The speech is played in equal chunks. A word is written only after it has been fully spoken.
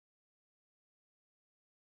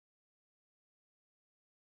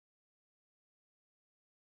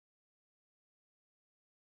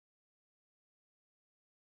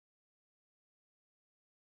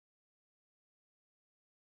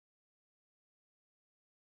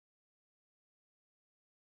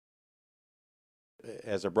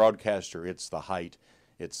as a broadcaster, it's the height.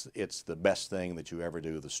 It's the best thing that you ever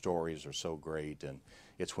do. The stories are so great, and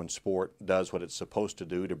it's when sport does what it's supposed to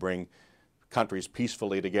do to bring countries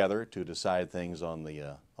peacefully together to decide things on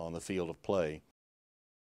the field of play.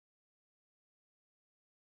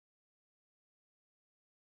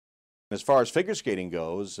 As far as figure skating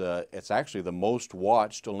goes, it's actually the most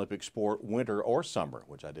watched Olympic sport, winter or summer,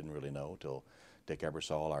 which I didn't really know till Dick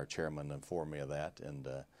Ebersol, our chairman, informed me of that. And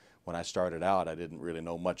when I started out, I didn't really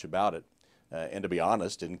know much about it. And to be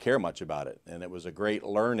honest, didn't care much about it. And it was a great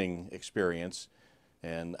learning experience.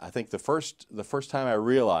 And I think the first time I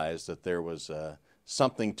realized that there was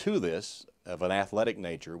something to this of an athletic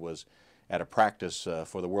nature was at a practice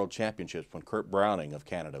for the World Championships when Kurt Browning of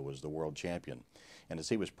Canada was the world champion. And as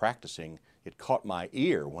he was practicing, it caught my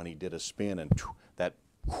ear when he did a spin, and that,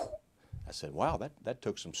 I said, wow, that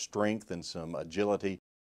took some strength and some agility.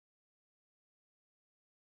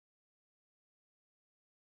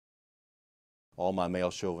 All my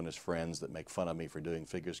male chauvinist friends that make fun of me for doing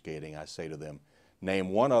figure skating, I say to them,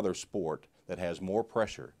 name one other sport that has more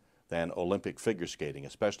pressure than Olympic figure skating,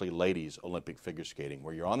 especially ladies Olympic figure skating,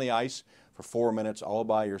 where you're on the ice for 4 minutes all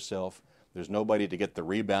by yourself. There's nobody to get the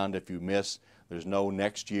rebound if you miss. There's no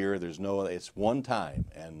next year. It's one time,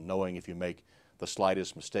 and knowing if you make the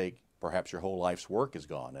slightest mistake, perhaps your whole life's work is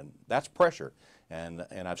gone, and that's pressure. And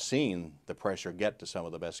I've seen the pressure get to some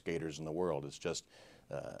of the best skaters in the world. It's just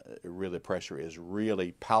really, pressure is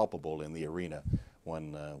really palpable in the arena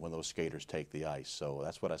when those skaters take the ice. So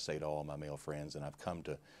that's what I say to all my male friends, and I've come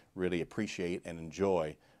to really appreciate and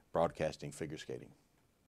enjoy broadcasting figure skating.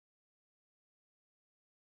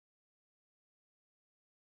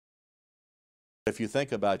 If you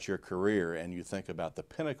think about your career and you think about the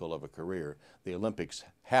pinnacle of a career, the Olympics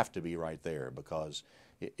have to be right there, because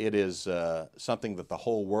it is something that the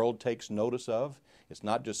whole world takes notice of. It's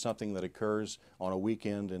not just something that occurs on a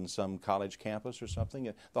weekend in some college campus or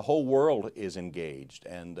something. The whole world is engaged,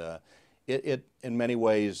 and it in many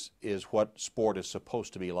ways is what sport is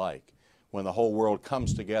supposed to be like, when the whole world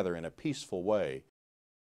comes together in a peaceful way.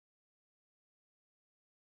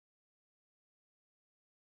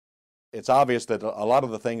 It's obvious that a lot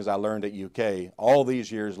of the things I learned at UK all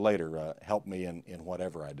these years later help me in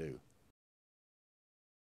whatever I do.